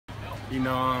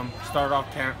Started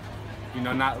off camp,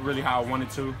 not really how I wanted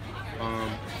to.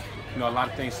 A lot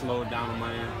of things slowed down on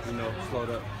my end, slowed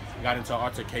up. Got into an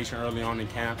altercation early on in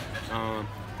camp.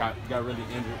 Got really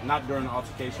injured, not during the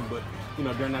altercation, but,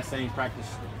 during that same practice,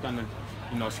 kind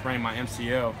of, sprained my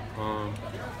MCL.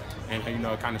 And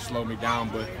it kind of slowed me down.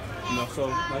 But, so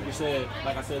like I said,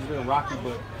 it's been rocky,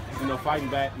 but, fighting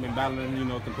back, been battling,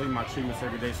 completing my treatments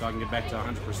every day so I can get back to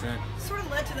 100%. Sort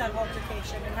of led to that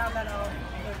altercation and how that all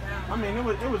went down. I mean,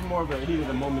 it was more of a heat of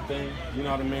the moment thing. You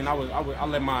know what I mean? I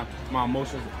let my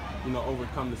emotions,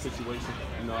 overcome the situation.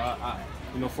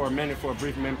 For a minute, for a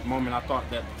brief moment, I thought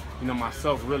that,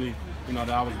 myself really, that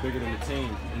I was bigger than the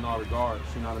team in all regards.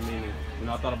 You know what I mean? And,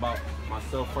 I thought about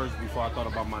myself first before I thought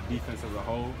about my defense as a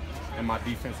whole and my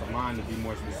defensive line, to be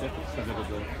more specific, because it was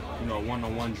a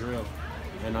one-on-one drill.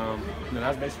 And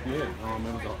that's basically it.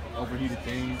 It was an overheated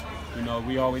thing.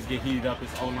 We always get heated up.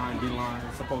 It's O-line, D-line.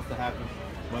 It's supposed to happen,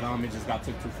 but it just got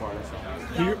took too far. That's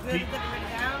all. Y'all good at it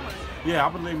down? Yeah, I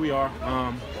believe we are.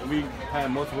 We had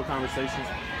multiple conversations,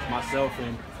 myself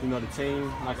and the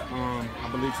team. Like I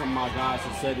believe some of my guys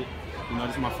have said it.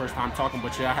 This is my first time talking,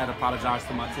 but yeah, I had to apologize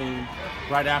to my team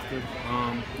right after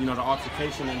the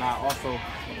altercation, and I also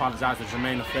apologized to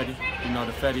Germain Ifedi.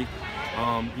 The Fedi.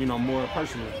 More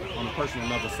personal, on a personal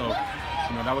level. So,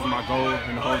 that was my goal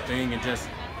in the whole thing, and just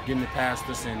getting it past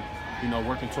us and,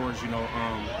 working towards,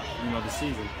 the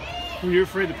season. Were you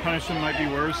afraid the punishment might be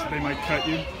worse? They might cut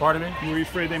you? Pardon me? Were you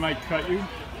afraid they might cut you?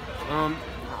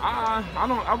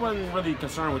 I wasn't really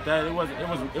concerned with that. It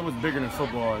was bigger than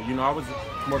football. I was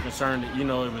more concerned that,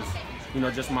 it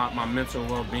was, just my mental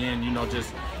well-being,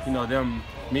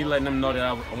 me letting them know that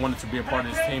I wanted to be a part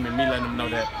of this team, and me letting them know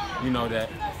that, that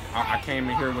I came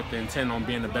in here with the intent on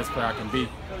being the best player I can be,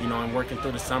 and working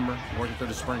through the summer, working through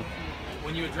the spring.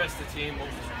 When you addressed the team, what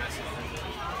was your message?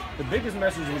 The biggest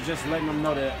message was just letting them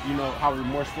know that, how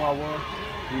remorseful I was.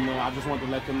 I just wanted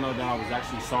to let them know that I was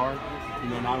actually sorry.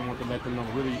 And I didn't want to let them know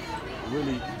really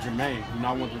Germain.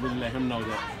 I wanted to really let him know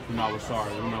that, I was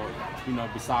sorry,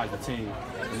 besides the team.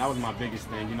 And that was my biggest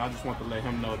thing. I just wanted to let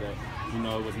him know that,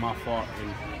 it was my fault,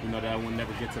 and, that I would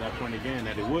never get to that point again,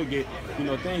 that it would get,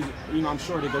 things, I'm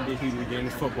sure they're going to get heated again.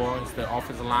 It's football, it's the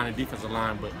offensive line and defensive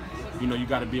line, but, you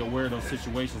got to be aware of those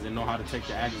situations and know how to take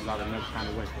the actions out in every kind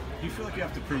of way. Do you feel like you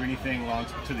have to prove anything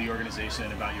to the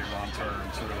organization about your long-term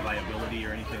sort of liability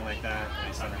or anything like that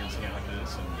based on an incident like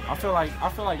this? I feel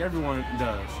like everyone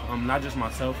does, not just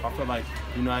myself. I feel like,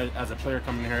 as a player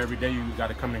coming here every day, you got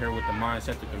to come in here with the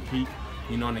mindset to compete,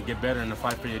 and to get better and to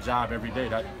fight for your job every day.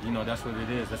 That, that's what it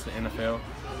is. That's the NFL.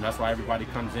 And that's why everybody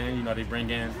comes in. They bring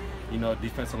in,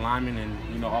 defensive linemen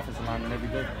and, offensive linemen every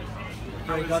day.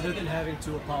 Greg, other than having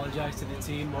to apologize to the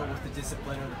team, what was the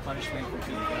discipline or the punishment for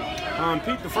Pete?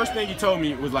 Pete, the first thing he told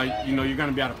me was like, you're going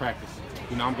to be out of practice.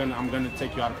 I'm gonna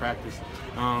take you out of practice.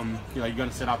 You're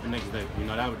gonna sit out the next day.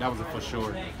 That was a for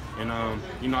sure. And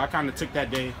I kind of took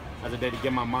that day as a day to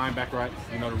get my mind back right.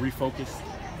 To refocus.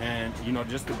 And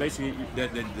just to basically,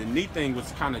 the knee thing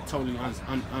was kind of totally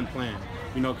unplanned.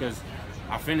 Because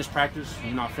I finished practice.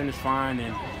 I finished fine,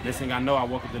 and next thing I know, I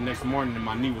woke up the next morning and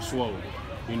my knee was swollen.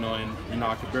 And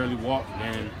I could barely walk.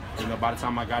 And by the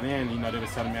time I got in, they were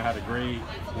telling me I had a grade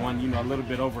 1, a little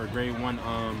bit over a grade 1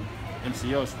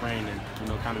 MCL sprain, and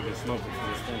kind of been slow for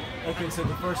this thing. Okay, so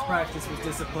the first practice was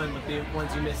discipline, but the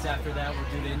ones you missed after that were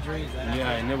due to injury. Is that yeah,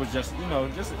 accurate? And it was just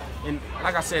and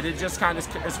like I said, it just kind of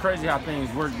it's crazy how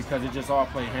things work, because it just all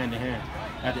played hand in hand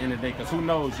at the end of the day. Because who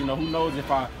knows, who knows if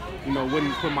I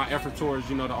wouldn't put my effort towards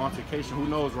the altercation, who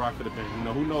knows where I could have been,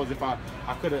 who knows if I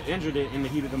could have injured it in the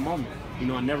heat of the moment,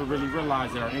 I never really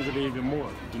realized it, or injured it even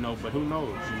more, but who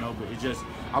knows, but it just,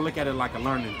 I look at it like a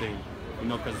learning thing.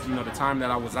 Because the time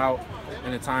that I was out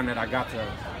and the time that I got to,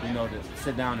 to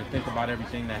sit down and think about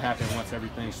everything that happened once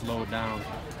everything slowed down,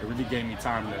 it really gave me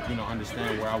time to,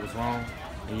 understand where I was wrong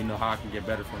and how I can get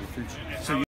better for the future.